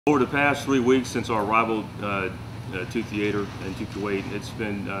Over the past 3 weeks since our arrival to theater and to Kuwait, it's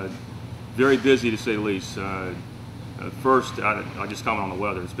been very busy to say the least. First, I just comment on the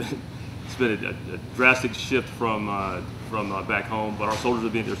weather. It's been a drastic shift from back home, but our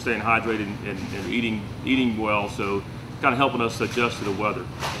soldiers they're staying hydrated and eating well, so kind of helping us adjust to the weather.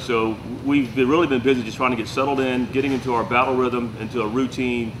 So we've really been busy just trying to get settled in, getting into our battle rhythm, into a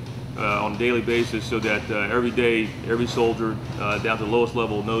routine on a daily basis, so that every day, every soldier down to the lowest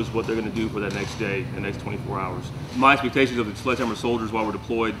level knows what they're going to do for that next day, the next 24 hours. My expectations of the Sledgehammer soldiers while we're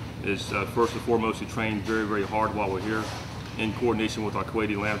deployed is first and foremost to train very, very hard while we're here in coordination with our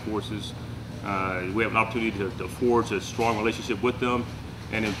Kuwaiti land forces. We have an opportunity to forge a strong relationship with them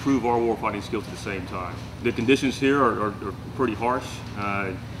and improve our warfighting skills at the same time. The conditions here are pretty harsh,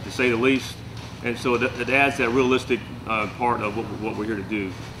 to say the least, and so it adds that realistic part of what we're here to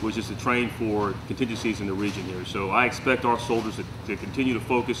do, which is to train for contingencies in the region here. So I expect our soldiers to continue to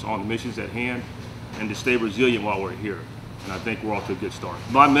focus on the missions at hand and to stay resilient while we're here, and I think we're off to a good start.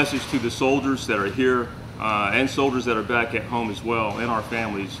 My message to the soldiers that are here and soldiers that are back at home as well, and our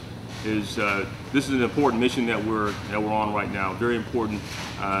families, is this is an important mission that we're on right now. Very important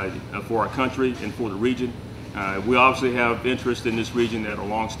for our country and for the region. We obviously have interests in this region that are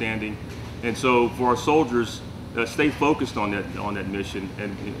long-standing, and so for our soldiers, stay focused on that mission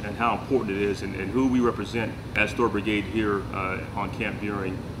and how important it is and who we represent as 3rd Brigade here on Camp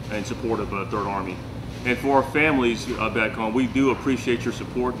Buehring in support of 3rd Army. And for our families back home, we do appreciate your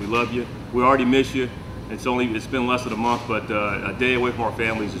support. We love you. We already miss you. It's been less than a month, but a day away from our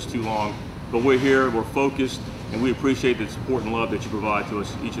families is too long. But we're here, we're focused, and we appreciate the support and love that you provide to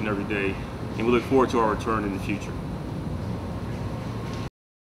us each and every day. And we look forward to our return in the future.